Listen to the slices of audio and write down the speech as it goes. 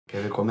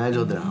Quer ver comédia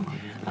ou drama?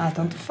 Ah,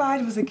 tanto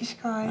faz, você que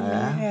escolhe.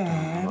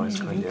 É? Vou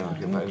escolher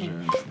aqui pra gente.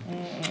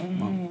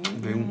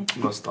 Bem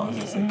gostosa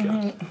essa aqui, ó.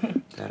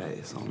 Pera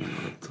aí, só um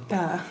minuto.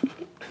 Tá.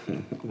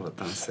 Vou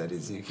botar uma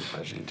sériezinha aqui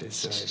pra gente, aí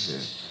você vai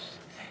ver.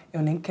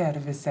 Eu nem quero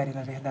ver série,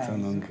 na verdade. Você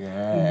não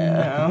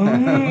quer?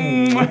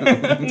 Não.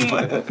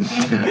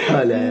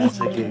 Olha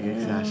essa aqui, o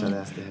que você acha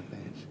dessa, de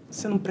repente?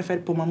 Você não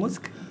prefere pôr uma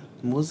música?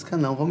 Música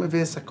não, vamos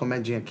ver essa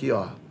comedinha aqui,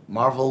 ó.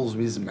 Marvel's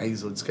Miss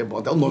Maisel, diz que é bom.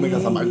 Até o nome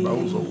dessa Maisel.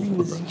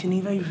 A gente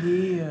nem vai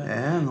ver.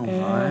 Não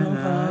vai, não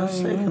né? vai, Eu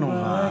sei que não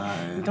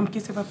vai. Então por que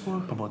você vai pôr?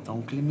 Pra botar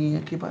um climinha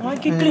aqui pra Ai,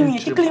 gente. que climinha,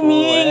 que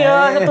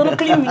climinha. Já tô no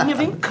climinha,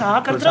 vem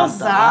cá, quero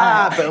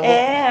transar.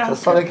 Você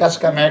só vê que acho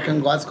que American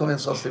Gods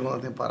começou a segunda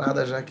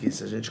temporada já aqui.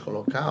 Se a gente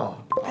colocar, ó...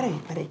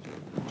 Peraí.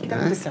 O que tá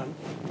acontecendo?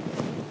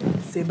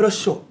 Você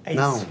broxou, é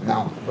isso?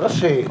 Não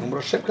brochei. Não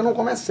brochei porque eu não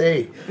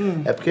comecei.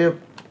 É porque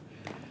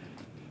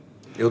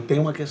eu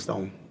tenho uma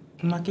questão.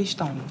 Uma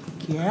questão,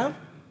 que é...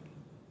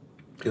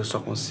 Eu só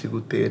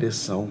consigo ter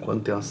ereção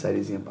quando tem uma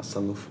sériezinha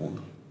passando no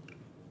fundo.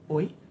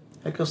 Oi?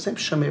 É que eu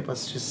sempre chamei pra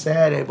assistir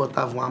série, aí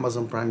botava um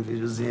Amazon Prime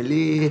Videozinho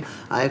ali,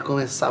 aí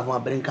começava uma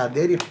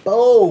brincadeira e,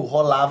 pô,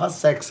 rolava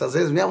sexo. Às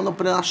vezes mesmo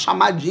uma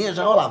chamadinha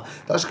já rolava.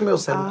 Então acho que meu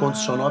cérebro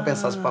condicionou a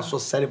pensar, se passou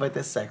série vai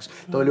ter sexo.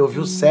 Então ele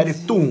ouviu série,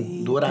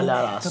 tum,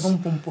 duralharaço. Então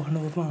vamos pôr um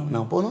pornô, vamos?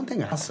 Não, pornô não tem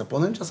graça.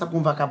 Pornô a gente já sabe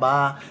como vai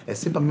acabar, é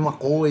sempre a mesma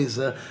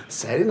coisa.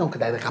 Série não, que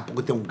daí daqui a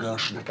pouco tem um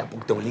gancho, daqui a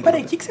pouco tem um link.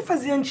 Peraí, o que você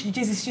fazia antes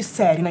de existir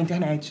série na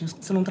internet?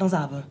 Você não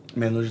transava?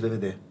 Menu de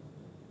DVD.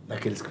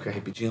 Daqueles que ficam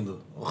repetindo.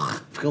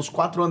 Fiquei uns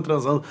 4 anos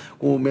transando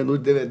com o menu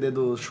de DVD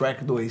do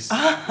Shrek 2.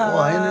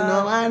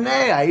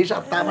 Aí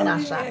já tava na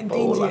chapa.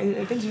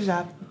 Entendi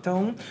já.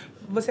 Então,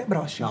 você é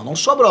broxa. Não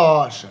sou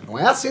broxa. Não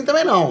é assim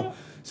também, não.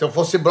 Se eu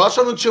fosse broxa,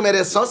 eu não tinha uma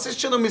ereção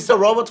assistindo o Mr.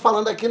 Robot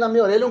falando aqui na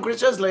minha orelha um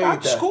Christian Slater.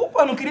 Desculpa,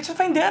 eu não queria te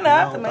ofender,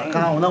 né? Não, também.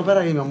 Calma, não,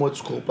 peraí, meu amor,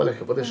 desculpa. Olha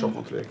aqui, eu vou deixar o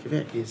controle aqui. Vem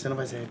aqui, você não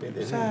vai se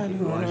arrepender. Sério?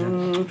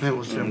 Vem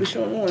você. Deixa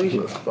eu longe.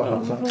 Isso.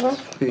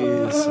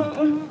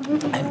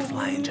 I'm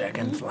flying, Jack,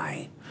 I'm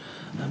flying.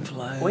 I'm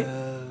flying. Oi? O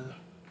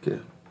quê? O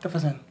que tá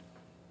fazendo?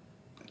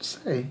 Não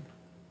sei.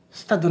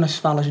 Você tá dando as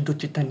falas do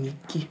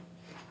Titanic?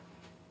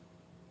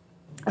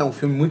 É um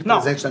filme muito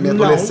presente na minha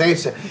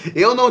adolescência.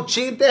 Eu não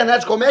tinha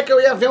internet. Como é que eu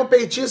ia ver um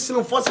peitinho se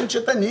não fosse um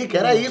Titanic?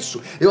 Era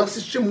isso. Eu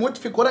assisti muito,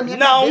 ficou na minha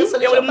cabeça.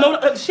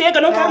 Chega,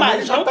 não quero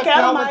mais. Não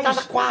quero mais.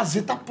 Tá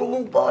quase, tá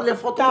pronto. Olha,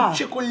 faltou um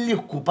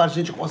tico-lico pra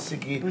gente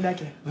conseguir. Vem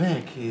aqui. Vem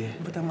aqui.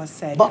 Vou botar uma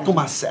série. Bota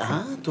uma série.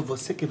 Ah,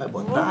 você que vai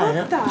botar,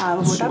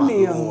 vou botar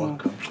mesmo.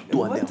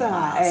 Vou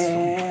botar.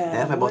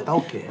 Vai botar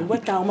o quê? Vou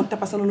botar uma que tá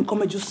passando no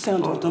Comedy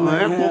Central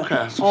também.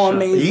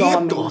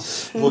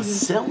 Homens.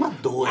 Você é uma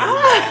doida.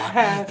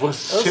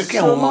 Você que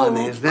é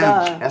Homens, né?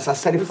 Essa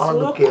série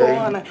fala do quê,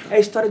 hein? É a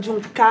história de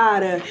um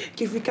cara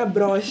que fica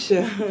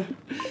broxa.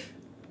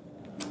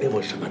 Eu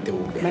vou chamar teu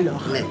Uber.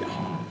 Melhor.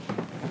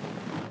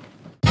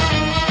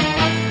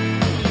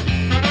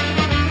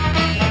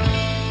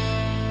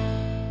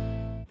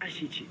 A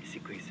gente se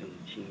conheceu no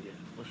Tinder.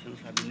 Você não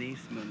sabe nem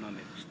se meu nome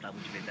é Gustavo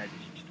de verdade. A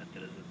gente tá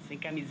transando sem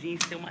camisinha.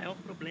 Esse é o maior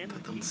problema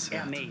aqui. É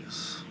a meia.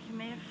 Que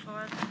meia é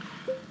foda.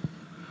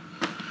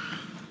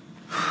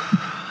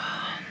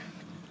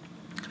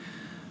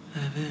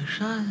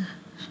 Chave.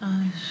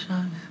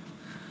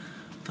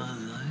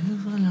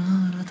 Todos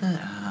olhando até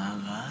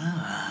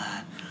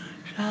agora.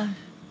 Chave.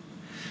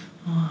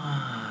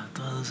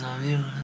 Todos amigos.